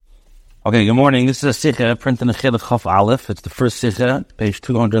Okay, good morning. This is a Sichah printed in the Chiluk Chaf Aleph. It's the first Sichah, page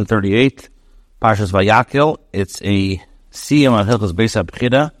 238, Parshas Vayakhel. It's a siyum on Hilchos Beis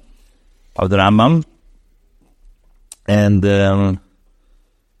HaBechira of the Rambam. And the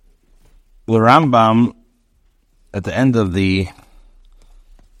Rambam, at the end of the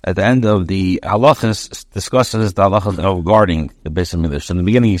halachas, discusses the halachas of guarding the Beis HaMikdash. In the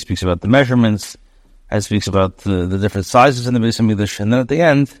beginning, he speaks about the measurements, and speaks about the different sizes in the Beis HaMikdash, and then at the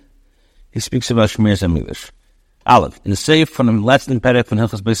end, he speaks about Shmiras HaMikdash. Aleph. In the Seif from the letzten Perek von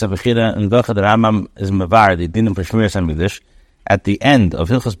Hilchos Beis HaBechira, in welcher der Rambam is mevar, the dinim for Shmiras HaMikdash, at the end of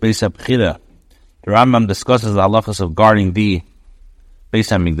Hilchos Beis HaBechira, the Rambam discusses the halachas of guarding the Beis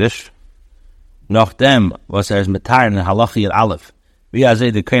HaMikdash. Nach dem, was is metar in halachi at Aleph, wie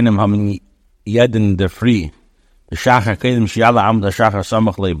azeh de keinem haben jeden der free, the shachar keinem shiala am the shachar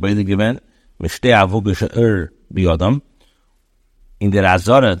samach le beide gewen, mit steh avugische biyadam. In der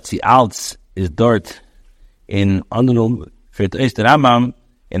Azara, zi alts is dort in Andalum, für the Rambam,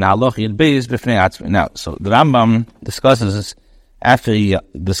 in halachi at Beis b'fnei atzmi. Now, so the Rambam discusses, after he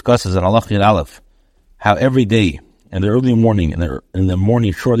discusses in halachi at Aleph, how every day, in the early morning, in the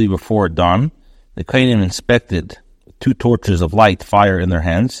morning shortly before dawn, the Kohanim inspected 2 torches of light fire in their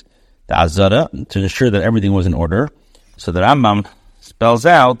hands, the Azara, to ensure that everything was in order. So the Rambam spells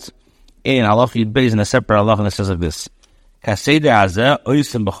out in halachi at Beis in a separate halacha, and it says like this: Kaseder Azeh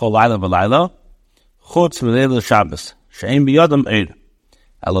oisim b'chol laila v'laila chutz v'leil Shabbos she'en b'yadam eir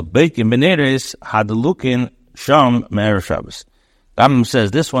ala beikim b'neres hadalukin sham me'er Shabbos. Rambam says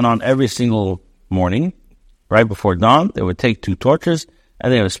this went on every single morning, right before dawn. They would take 2 torches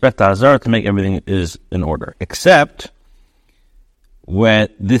and they would inspect the Azara to make everything is in order, except when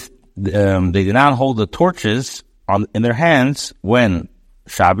they did not hold the torches in their hands when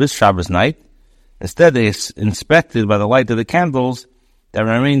Shabbos night. Instead, they inspected by the light of the candles that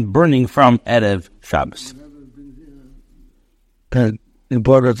remained burning from Erev Shabbos.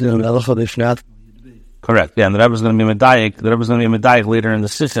 Correct. Yeah, and the Rebbe is going to be medayik. The Rebbe is going to be medayik later in the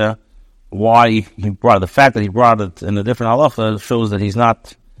Sichah. Why he brought the fact that he brought it in a different halacha shows that he's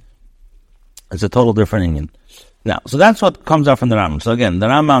not. It's a total different Indian. Now, so that's what comes out from the Rambam. So again, the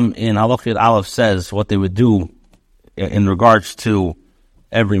Rambam in Halachot Aleph says what they would do in regards to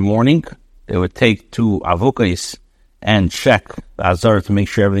every morning. They would take 2 avukais and check the Azara to make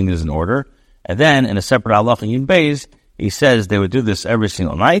sure everything is in order. And then, in a separate halacha in Beis, he says they would do this every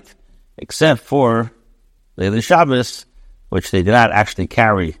single night, except for Leil Shabbos, which they did not actually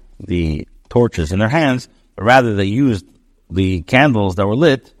carry the torches in their hands, but rather they used the candles that were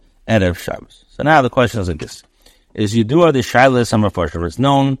lit at Erev Shabbos. So now the question is like this: is Yidua the Shaila some Rafarshim? It's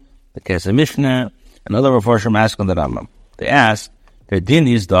known, the Kesef Mishnah, and other Rafarshim ask on the Rambam. They ask, the din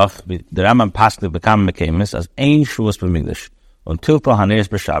is doch, the Rambam Paschal become Mekemis, as ein Shavuos b'Mikdash, until Haneres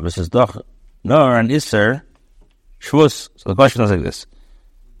b'Shabbos, is doch nor an Isser Shavuos. So the question is like this: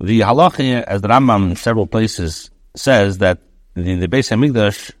 the halacha, as the Rambam in several places says, that in the Beis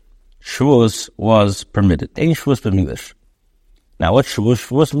HaMikdash, Shavuos was permitted. Ein Shavuos b'Mikdash. Now, what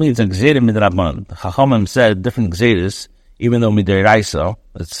Shavuos means? A Gzeira midrabbanan. The Chachamim said different Gzeiras, even though midiraisa,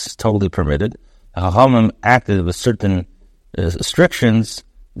 it's totally permitted. The Chachamim acted with certain restrictions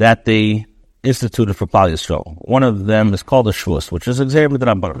that they instituted for Klal Yisrael. One of them is called a Shavuos, which is a Gzeira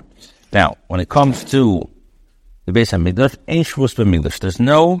midrabbanan. Now, when it comes to the Beis HaMikdash, ein Shavuos b'Mikdash. There's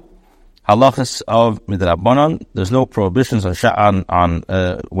no halachas of midrabbanan. There's no prohibitions on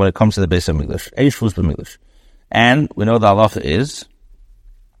when it comes to the Beis HaMikdash. Ein Shavuos b'Mikdash. And we know the halacha is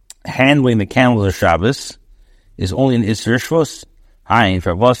handling the candles of Shabbos is only an Isser Shavuos. Hein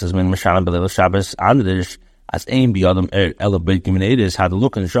for us is when Mishalim B'Leil Shabbos Andrish as ein biyadam ela beikim is how to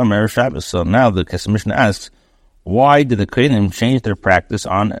look in Shom Erev Shabbos. So now the Kesef Mishnah asks, why did the Kohanim change their practice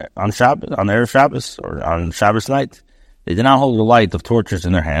on Shabbos, on Erev Shabbos, or on Shabbos night? They did not hold the light of torches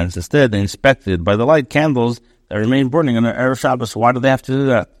in their hands. Instead, they inspected by the light candles that remained burning on Erev Shabbos. Why do they have to do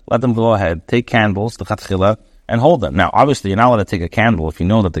that? Let them go ahead, take candles, the Chatchila, and hold them. Now, obviously, you're not allowed to take a candle if you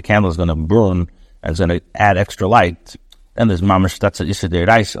know that the candle is going to burn and it's going to add extra light. Then there's mamash, that's an Issa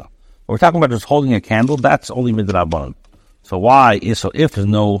Deiraisa. We're talking about just holding a candle, that's only midrabbanan. So if there's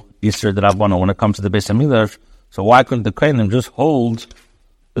no Issa Deiraisa when it comes to the Beis HaMikdash, so why couldn't the Kohanim just hold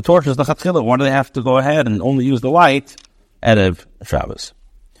the torches, the Chatchila? Why do they have to go ahead and only use the light at Erev Shabbos?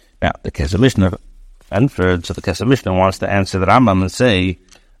 Now, the Kesef Mishnah answered, so the Kesef Mishnah wants to answer the Rambam and say,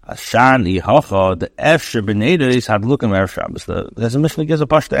 Ashani Hacha, the Efsher B'Neiris had look in Erev Shabbos. The Mishnah gives a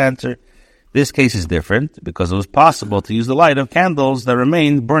pashta answer. This case is different because it was possible to use the light of candles that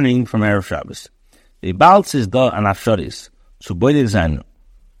remained burning from Erev Shabbos. The Balz is da an Afsharis, so boide sein,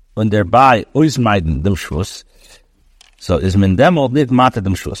 when thereby ois meiden dem Shavuos, So is Mendemol nit mated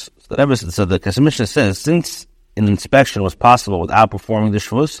dem shvus. So the Mishnah says, since an inspection was possible without performing the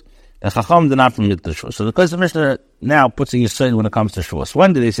shvus, the Chacham did not permit the shvus. So the Mishnah now puts in Yisrael when it comes to shvus.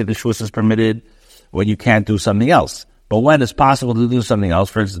 When do they say the shvus is permitted? When you can't do something else. But when it's possible to do something else,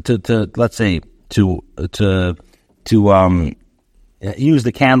 for instance, let's say to use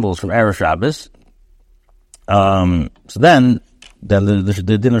the candles from Erev Shabbos, so then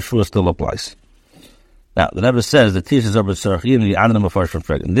the dinner shvus still applies. Now, the Rebbe says the teachers are b'tzorachin the anam of Farshon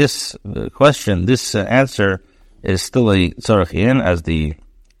Fregan. This question, this answer is still a tzorachin, as the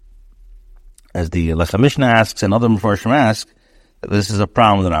Lechem Mishnah asks and other Mefarshim ask. This is a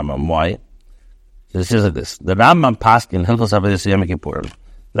problem with the Rambam. Why? This is like this. The Rambam paskin Hilchos Avodas Yom Kippur.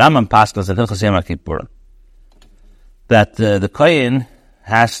 The Rambam paskins in Hilchos Yom Kippur that the kohen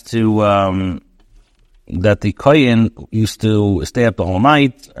has to. That the kohen used to stay up the whole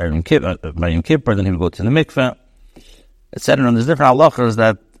night, or in Kippur, then he would go to the mikveh, etc. And there's different halachas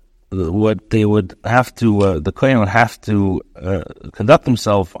that what they would have to, the kohen would have to conduct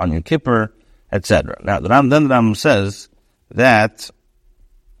himself on Yom Kippur, etc. Now, the Rambam says that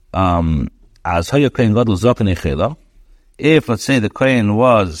as haya kohen gadol zaken echela, if let's say the kohen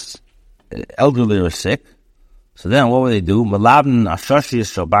was elderly or sick, so then what would they do? Malabn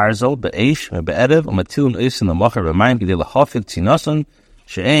ashashis shel barzel be'esh be'erev umatilun oisin l'mocher b'mayim g'dei l'chafik tzinoson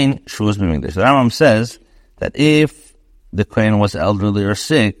she'ein shvus b'mikdash. The Rambam says that if the kohen was elderly or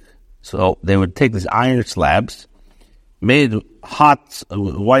sick, so they would take these iron slabs, made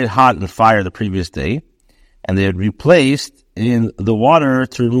white hot in fire the previous day, and they would be placed in the water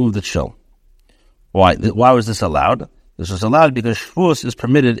to remove the chill. Why? Why was this allowed? This was allowed because shvus is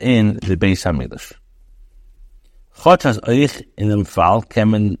permitted in the Beis HaMikdash. Chotas oich in dem Fall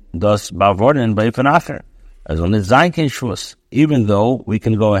kemen das bavorden bei Fenacher. As on the Zayin shvus, even though we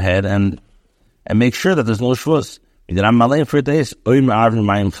can go ahead and make sure that there's no shvus. We did not malay for days. Oim arvin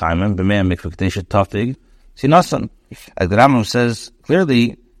mayim chaimen b'mei mikveh k'tei tafig sinasan. Like the Rambam says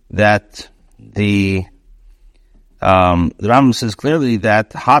clearly that the Rambam says clearly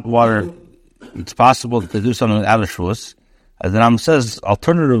that hot water, it's possible to do something without a shvus. As the Rambam says,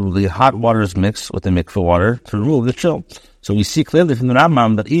 alternatively, hot water is mixed with the mikveh water to remove the chill. So we see clearly from the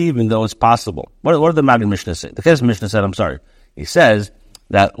Rambam that even though it's possible, what did the Maggid Mishnah say? The Kesef Mishnah said, he says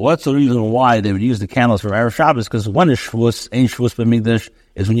that what's the reason why they would use the candles for Erev Shabbos? Because one is shvus, ein shvus b'mikdash,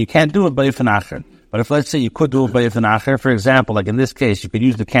 is when you can't do it by Fenacher. But if let's say you could do it by Fenacher, for example, like in this case, you could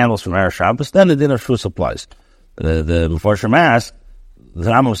use the candles from Erev Shabbos, then the din of shvus applies. The Mefarshim ask, the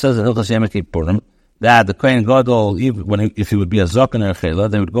Rambam says in Hilchos Yom Kippur that the Kohen Gadol, if he would be a Zaken or Chela,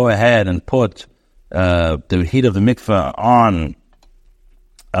 they would go ahead and put the heat of the mikveh on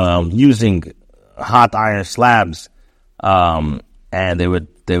using hot iron slabs, and they would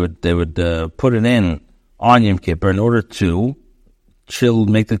put it in on Yom Kippur in order to chill,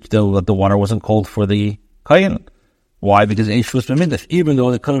 make that the water wasn't cold for the Kohen. Why? Because ein shvus b'mikdash, even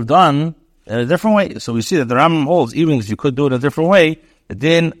though they could have done in a different way. So we see that the Rambam holds, even if you could do it a different way, the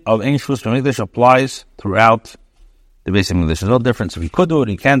din of ein shvus b'mikdash applies throughout the Beis HaMikdash. There's no difference if you could do it,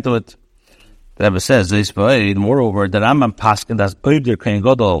 you can't do it. The Rebbe says, moreover, the Rambam paskin das oider Kohen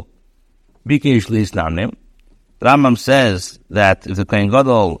Gadol bikesh li'isnanim. The Rambam says that if the Kohen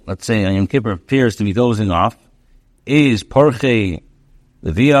Gadol, let's say on Yom Kippur, appears to be dozing off, is Pirchei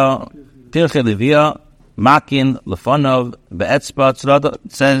Levia makin lefanov be'etzba tzrada.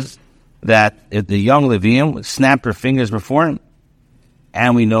 It says that if the young Levium would snap her fingers before him,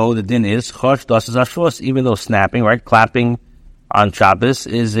 and we know the din is chosh das is ashvus, even though snapping, right, clapping on Shabbos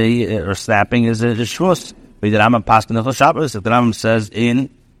or snapping is a shvus. We did Rambam paskin Hilchos Shabbos. If the Rambam says in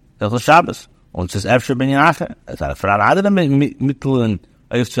Hilchos Shabbos, und es ist Efsher ben Yinacher, es hat für andere Mitteln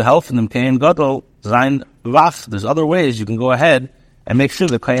zu helfen dem Kohen Gadol sein wach. There's other ways you can go ahead and make sure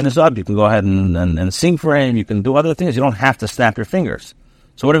the Kohen is up. You can go ahead and sing for him. You can do other things. You don't have to snap your fingers.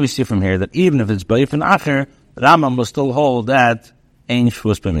 So what do we see from here? That even if it's B'yif and Acher, the Rambam will still hold that ein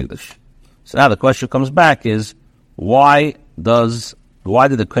shvus b'mikdash. So now the question comes back is, why did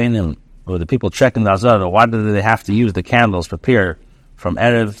the Kohenim, or the people checking the Azara, why did they have to use the candles prepared from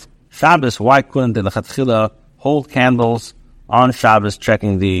Erev Shabbos? Why couldn't they lechatchila hold candles on Shabbos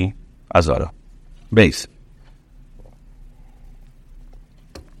checking the Azara? Base.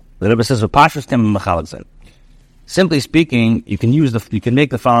 The Rebbe says, simply speaking, you can make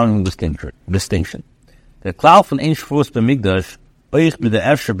the following distinction. The klal von ein shvus b'mikdash oich b'de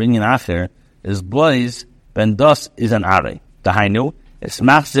efsher b'inyan acher is blois ben das is an are. Dahainu, es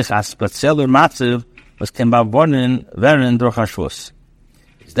macht sich as spezieller matziv was ken bavonen werden durch shvus.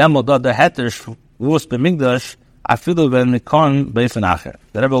 Is demol dort der heter shvus b'mikdash afilu ben mikon b'ifan acher.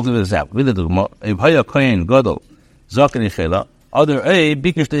 The Rebbe will give an example. If haya kohen gadol Zokan Ichela. Other A,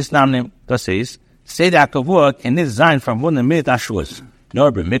 Bikish Desnamnim, das says, say that Kavua can design from one minute Ashwas.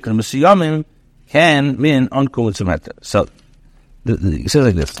 Norbert Mikra Musiyamim can mean uncommon Sumetra. So, it says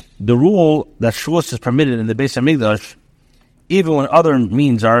like this: the rule that Shavuos is permitted in the Beis Hamikdash, even when other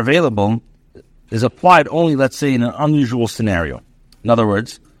means are available, is applied only, let's say, in an unusual scenario. In other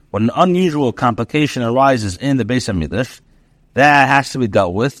words, when an unusual complication arises in the Beis Hamikdash, that has to be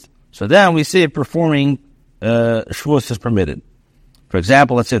dealt with. So then we say performing Shavuos is permitted. For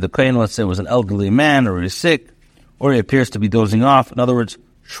example, let's say the kohen, was an elderly man, or he's sick, or he appears to be dozing off. In other words,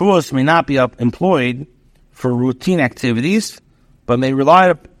 Shavuos may not be employed for routine activities, but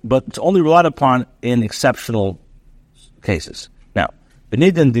it's only relied upon in exceptional cases. Now,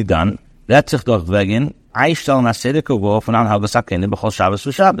 Benidin Didan, that's sich doch wegen, Einstellen Asede Kavua von Anhalgas Hakene b'chol Shabbos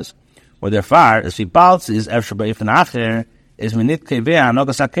v'Shabbos. Where therefore, as we balz is Efshe b'Ifen Acher, is me nit kevea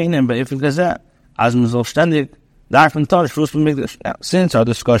Anhalgas Hakene b'Ifen Gazeh, as me soll ständig darfen Tarish Shavuos b'Mikdash. Now, since our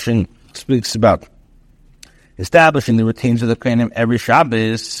discussion speaks about establishing the routines of the Kohanim every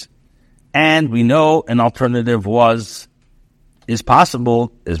Shabbos, and we know an alternative is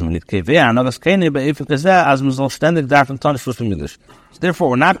possible, is me nit kevea Anhalgas Hakene b'Ifen Gazeh, as me soll ständig darfen Tarish Shavuos b'Mikdash. Therefore,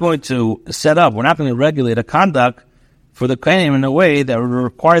 we're not going to we're not going to regulate a conduct for the Kohanim in a way that would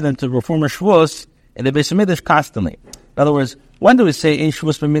require them to perform a Shavuos in the Beis Hamikdash constantly. In other words, when do we say Ein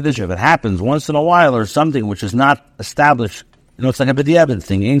Shavuos b'Mikdash? If it happens once in a while or something which is not established, it's like a b'diavad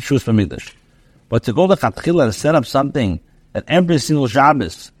thing, Ein Shavuos b'Mikdash. But to go to Chatchila to set up something that every single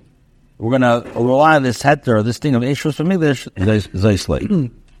Shabbos we're going to rely on this heter or this thing of Ein Shavuos b'Mikdash, is very slight.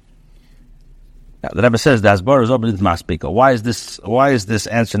 Now, the Rebbe says that Asbar is open to Maspika. Why is this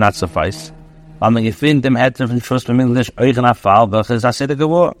answer not suffice?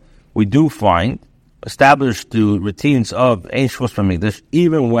 We do find established the routines of Ein Shavuos b'Mikdash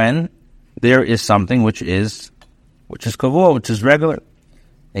even when there is something which is kavua, which is regular.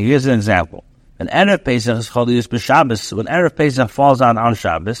 And here's an example. When Erev Pesach is called Yus b'Shabbos, when Erev Pesach falls on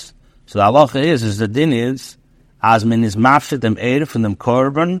Shabbos, so the halacha is the din is as min is mafshet dem Erev from dem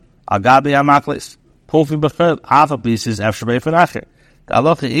korban Agabi Amaklis. Pulfi Bechel, half a piece is Efshe b'Ifen Acher. The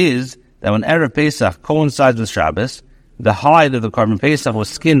halacha is that when Erev Pesach coincides with Shabbos, the hide of the korban Pesach was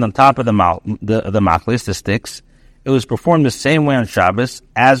skinned on top of the maklis, the sticks. It was performed the same way on Shabbos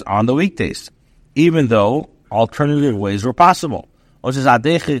as on the weekdays, even though alternative ways were possible. Which is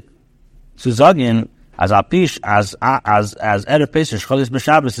Adechik Suzagin, as Apish, as Erev Pesach, Cholis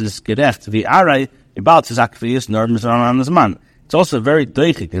b'Shabbos is gerecht, v'arai, about Tzakviyas, Nordmis on this man. It's also very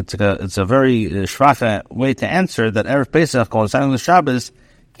doichik. It's a very shvacha way to answer that Erev Pesach, coinciding with Shabbos,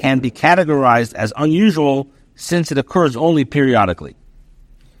 can be categorized as unusual since it occurs only periodically.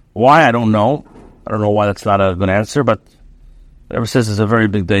 Why? I don't know. I don't know why that's not a good answer, but whatever says is a very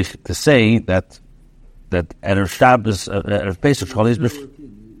big doichik to say that Erev Shabbos, Erev Pesach,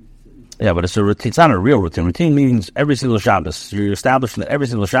 yeah, but it's a routine. It's not a real routine. Routine means every single Shabbos. You're establishing that every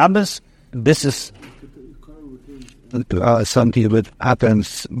single Shabbos, this is something that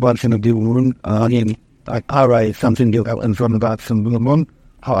happens once in a blue moon. Like alright, something you happen from about some blue moon.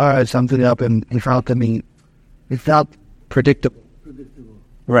 Alright, something happened in front of me. It's not predictable.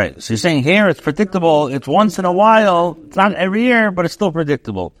 Right. So you're saying here it's predictable. It's once in a while. It's not every year, but it's still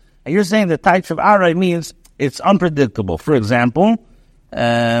predictable. And you're saying the types of alright means it's unpredictable. For example,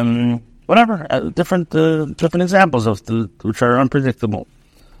 different examples of which are unpredictable.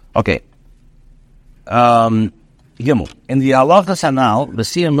 Okay. Gimel. In the halachas hanal, the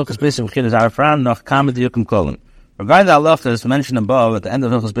siyam milchus beis b'chira is arafran noch kamed yukim kolin. Regarding the halachas mentioned above at the end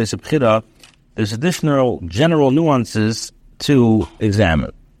of milchus beis b'chira, there's additional general nuances to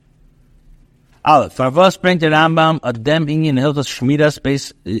examine. Aleph. Farvos bringt der Rambam adem in hilchas shmiras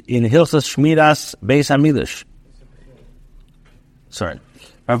beis hamidrash. Sorry.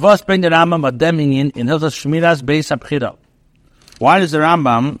 Farvos bringt der Rambam adem in hilchas shmiras beis b'chira. Why does the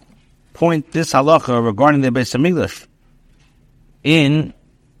Rambam point this halacha regarding the Beis Hamikdash in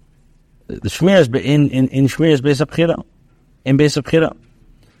the Shmiras in Shmiras Beis Hamikdash in Beis Hamikdash?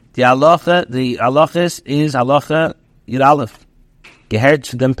 The halacha is halacha Yud Aleph gehört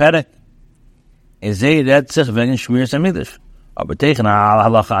zu dem Perek. Redt sich wegen Shmiras Hamikdash. Aber tegen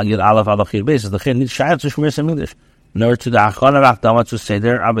halacha Yud Aleph halacha Yud Beis, das geht nicht scheint zu Shmiras Hamikdash, nur zu der Achonarach damals zu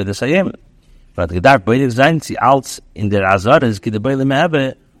Seder Abedes Hayem. But the gedacht beide sein sie als in der Azar is geht beide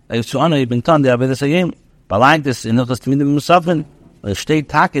mehebe. So like this in Hilchos Tmidim Musafin, steht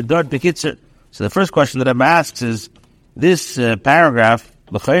Take dort bekitzer. So the first question that I'm asked is, this paragraph,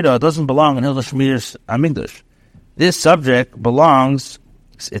 L'chayda, doesn't belong in Hilchos Shmiras Hamikdash. This subject belongs,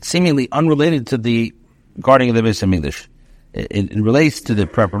 it's seemingly unrelated to the guarding of the Beis Hamikdash. It relates to the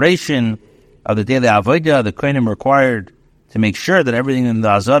preparation of the daily avodah, the kohanim required to make sure that everything in the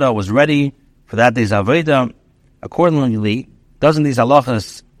azara was ready for that day's avodah. Accordingly, doesn't these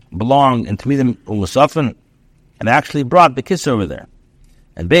halachas belong in Tamidim Umusafin? And actually brought the kiss over there.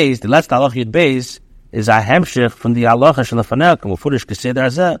 And Beis, the last halach Yud Beis, is a hemshich from the halacha shalafanek, and Mufurish Keseder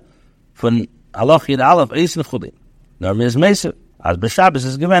Azeh, from halach Yud Aleph Eisen Chudim. Nor Miz Meser, as B'Shabbos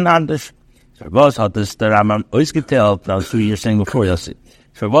is given Andish. So was hat this the Rambam ausgeteilt, now 2 years saying before, you'll see.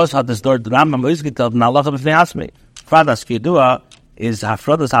 So was hat this dort the Rambam ausgeteilt, and halacha b'fnei asmi. Fradas Kidua is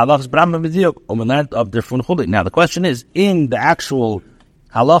hafradas halachas Brahma B'diuk, we learned of their Fun Chudim. Now the question is, in the actual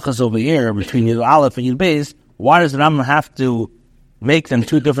halachas over here, between Yud Aleph and Yud Beis, why does the Rambam have to make them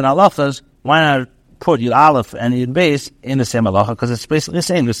two different halachas? Why not put Yud Aleph and Yud Beis in the same halacha? Because it's basically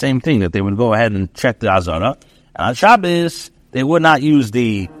saying the same thing, that they would go ahead and check the Azara. And on Shabbos, they would not use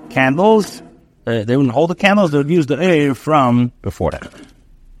the candles. They wouldn't hold the candles. They would use the air from before that.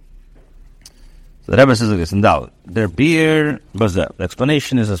 So the Rebbe says like this, in Dal, their beer bazeh. The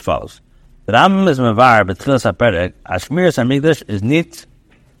explanation is as follows. The Rambam is mevar b'tchilas haperek, Ashmiras HaMikdash is nit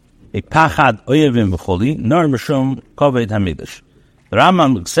a pachad oyevim b'choli, nor mishum koved hamikdash. The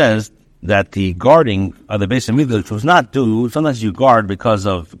Rambam says that the guarding of the base of Mikdash was not due. Sometimes you guard because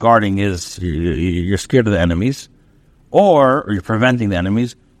of guarding is you're scared of the enemies, or you're preventing the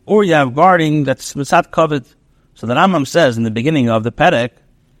enemies, or you have guarding that's mitzat koved. So the Rambam says in the beginning of the Perek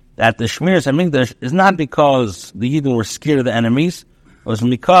that the Shmiras HaMikdash is not because the Yidden were scared of the enemies, it was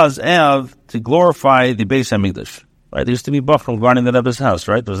because of to glorify the base HaMikdash. Right, there used to be Bachram guarding the Rebbe's house,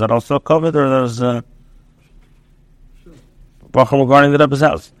 right? Was that also covered, or that was Bachram guarding the Rebbe's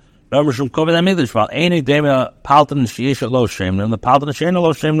house? No, Mishum covered that Mikdash. While any dema paltan sheyesh lo shemnim, the paltan sheyesh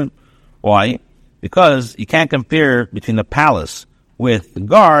lo shemnim. Why? Because you can't compare between the palace with the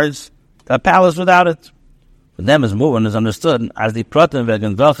guards to a palace without it. For them, as moving is understood as the pratim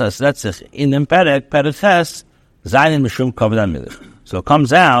vegen velchas letzich in them perek ches zayin mishum covered that Mikdash. So it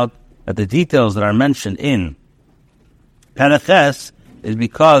comes out that the details that are mentioned in Pereches is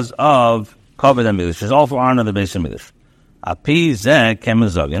because of Koved HaMikdash. It's all for honor of the base of Mikdash. Api zeh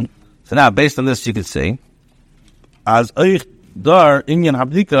kemezogin. So now, based on this, you could say, as oich dar inyan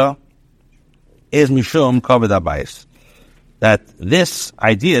habdika is mishum Koved HaBayis. That this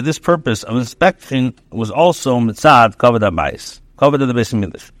idea, this purpose of inspection was also mitzad Koved HaBayis. Koved of the base of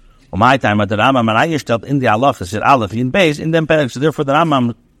Mikdash. My time at the Rambam and I yishtelt in the halachas at Aleph in base in them Perek. So therefore, the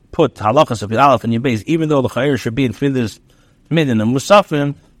Rambam put halachas of Aleph in your base, even though the chayir should be in Fidus Midin and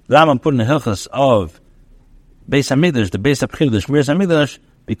Musafin, the Rambam put in the hilchas of Beis HaMikdash, the Beis HaPchil, Shmiras HaMikdash,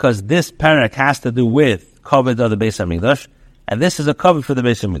 because this parak has to do with covet of the Beis HaMikdash, and this is a covet for the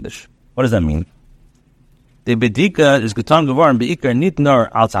Beis HaMikdash. What does that mean? The bedika is getan geworden beikar nit nor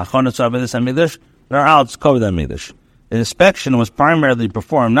als achonus of Beis HaMikdash, nor als covet HaMikdash. The inspection was primarily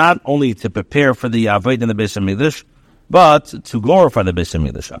performed not only to prepare for the avodah in the Beis HaMikdash, but to glorify the Beis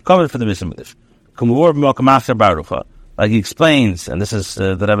HaMikdash, a covet for the Beis HaMikdash. Like he explains, and this is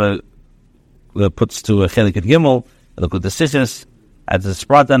the Rebbe puts to a Chelik Gimel, Likkutei Sichos, as it's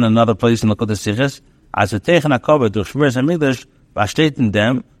brought down in another place in Likkutei Sichos, as a Teichen HaKovet durch Shmiras HaMikdash, was steht in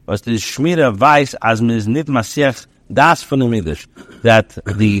dem, was the Shmira weiß, as mis nit Masiach das von dem Mikdash, that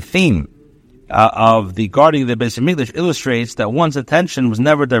the theme of the guarding of the Beis HaMikdash illustrates that one's attention was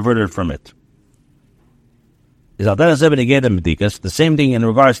never diverted from it. Is the same thing in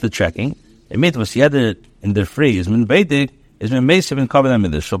regards to checking. It was yet in the free is min veidik is min meisiv in Koved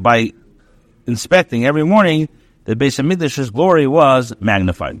HaMikdash. So by inspecting every morning, the Beis HaMikdash's glory was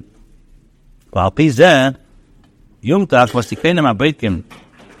magnified. While Pizeh Yumtach was the Kenem HaBeitkim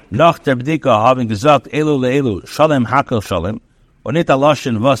nach der Bdika having gesagt Elu le'elu Shalem Hakel Shalem und nicht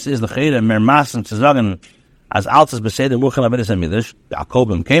Aloshin was is the Chere mehr Massen zu sagen als altes Beseder Muchel HaBeis HaMikdash the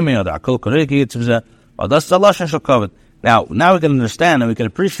Akobim Kemi or the Akol Koreki Tzvzeh well that's the Aloshin shall covet. Now we can understand and we can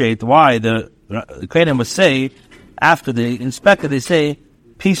appreciate why the Kenem would say, after they inspect it, they say,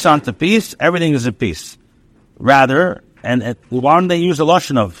 piece onto piece, everything is a piece. Rather, and why don't they use the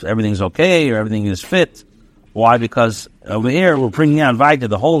lotion of everything's okay or everything is fit? Why? Because over here we're bringing out Vayakhel.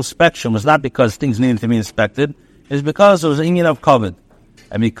 The whole inspection was not because things needed to be inspected, it's because there was an inyan of covet.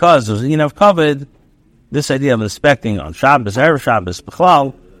 And because there was an inyan of covet, this idea of inspecting on Shabbos, Erev Shabbos,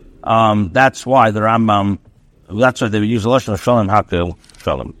 B'chlal, that's why the Rambam, that's why they would use the lotion of Shalom Hakel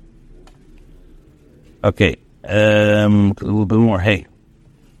Shalom. Okay, a little bit more. Hey,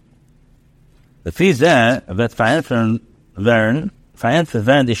 the fees there that verantworten die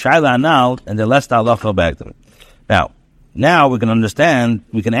Shaila anal and the last halacha back them. Now we can understand.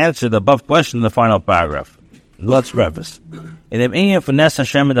 We can answer the above question in the final paragraph. Let's preface. In dem Inyan von Ness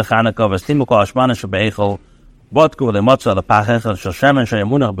Hashem de Chanukah was Timukah Ashmana Vayakhel Botku with the matzah the Vayakhel shel shemen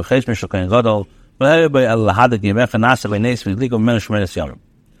sheyamunach b'cheis mishal kohen gadol v'hei el lahadek yimecha nasa b'neis v'ligo men shmeres yamim.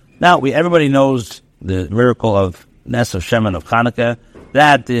 Now everybody knows the miracle of Nes of Shemen of Chanukah,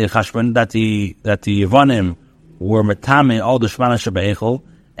 that the Yevonim were metame all the shmana shebe'echel,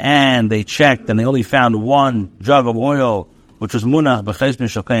 and they checked and they only found one jug of oil, which was munach b'cheis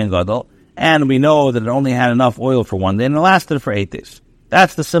mishal kohen gadol, and we know that it only had enough oil for one day, and it lasted for 8 days.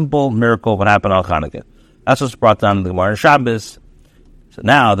 That's the simple miracle of what happened on Chanukah. That's what's brought down in the Gemara in Shabbos. So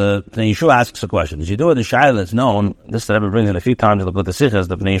now the Pnei Yeshua asks a question. As you do it in Shai that's known, this that I've been bringing it a few times to look at the Sichos,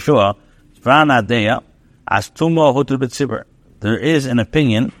 the Pnei Yeshua, there is an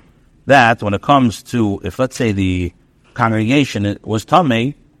opinion that when it comes to, if let's say the congregation it was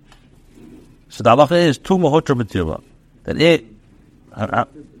Tamei, so the halacha is Tumah Hutra B'Tirba. That it,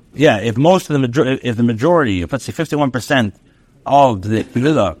 if most of the majority, if let's say 51% of the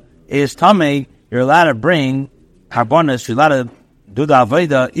Pilila is Tamei, you're allowed to bring Harbonis, you're allowed to do the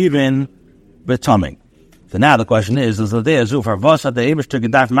Avodah even B'Tamei. So now the question is the day of for Vasa the Eibush to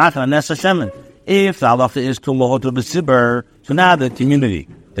Gedaf Machan and Nesa Shemen. If the halacha is Tumah Hutra B'Tzibur, so now the community,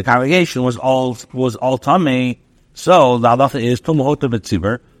 the congregation was all Tamei, so the halacha is Tumah Hutra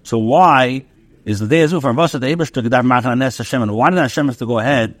B'Tzibur. So why is the day of for Vasa the Eibush to Gedaf Machan and Nesa Shemen? Why did Hashem have to go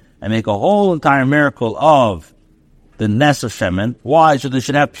ahead and make a whole entire miracle of the Nes of Shemen? Why? So they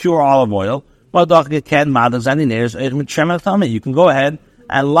should have pure olive oil. You can go ahead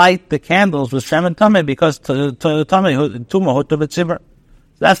and light the candles with Shemen Tameh because Tumah Hutra B'Tzibur.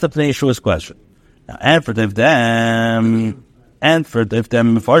 That's the Pnei Yeshua's question. Now, and for them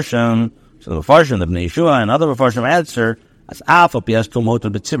Mefarshim, so the Mefarshim, the Pnei Yeshua, and other Mefarshim answer as Alpha P.S. Tumah Hutra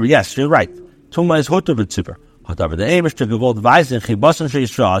B'Tzibur. Yes, you're right. Tumah is Hutra B'Tzibur. However, the Eibush to Gevol Devaisen Chibasan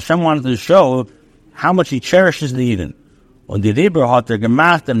Sheisrael. Hashem wanted to show how much He cherishes the Eden. Und die Reber hat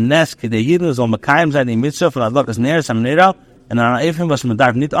gemacht im Nest, die Jiden soll mekayim sein, die Mitzvah von Adlok des Neres am Nera, and an Eifim was man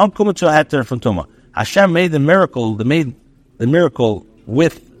darf nicht ankommen zu Heter von Tumah. Hashem made the miracle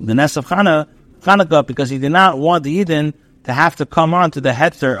with the Nest of Chanukah because He did not want the Eden to have to come on to the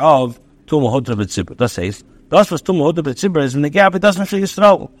Heter of Tumah Hutra B'Tzibur. That says, das was Tumah Hutra B'Tzibur is in the gap, it doesn't show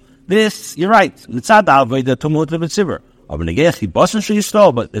Yisrael. This, you're right, Nitzad Alveda Tumah Hutra B'Tzibur.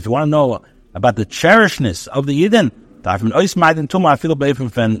 But if you want to know about the cherishness of the Eden, we have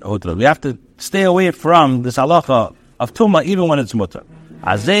to stay away from this halacha of Tumah even when it's mutter.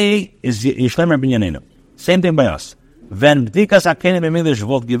 Azay is Yishlemer bin Yanenu. Same thing by us. When b'dikas hakeinim b'migdash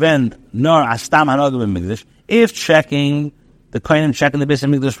volt given nor astam hanoga b'migdash, if checking the kohenim checking the base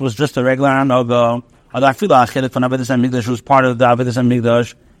of migdash was just a regular hanoga, or the afilu achelet from avedis hamigdash was part of the avedis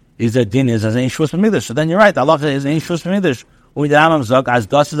hamigdash, is the din is as ein shvus b'migdash. So then you're right. The halacha is ein shvus b'migdash. When the Rambam zog as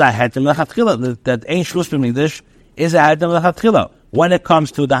das is a hetem lechatchila that ein shvus b'migdash is a hetem lechatchila when it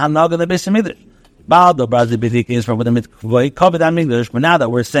comes to the hanoga the base of migdash. Baldo brazi b'dik is from the mitkvoi covered hamigdash. But now that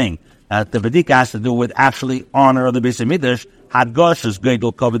we're saying that the b'dik has to do with actually honor of the base of migdash, had gosh is great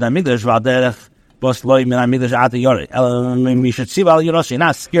covered hamigdash v'alderech bos loy min hamigdash ati yore. We should see you're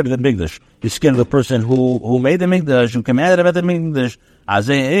not scared of the migdash. You're scared of the person who made the migdash, who commanded about the migdash. As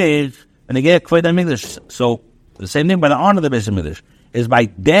is and they get kvoid hamigdash. So the same thing by the honor of the base of migdash is by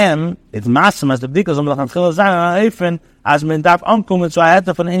them. It's massam as the b'dikas of melachim chilazan eifen as men darf ankommen so I had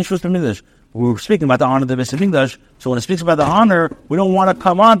to for the inshus b'migdash. We're speaking about the honor of the base of migdash. So when it speaks about the honor, we don't want to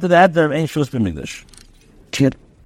come on to the head of inshus b'migdash.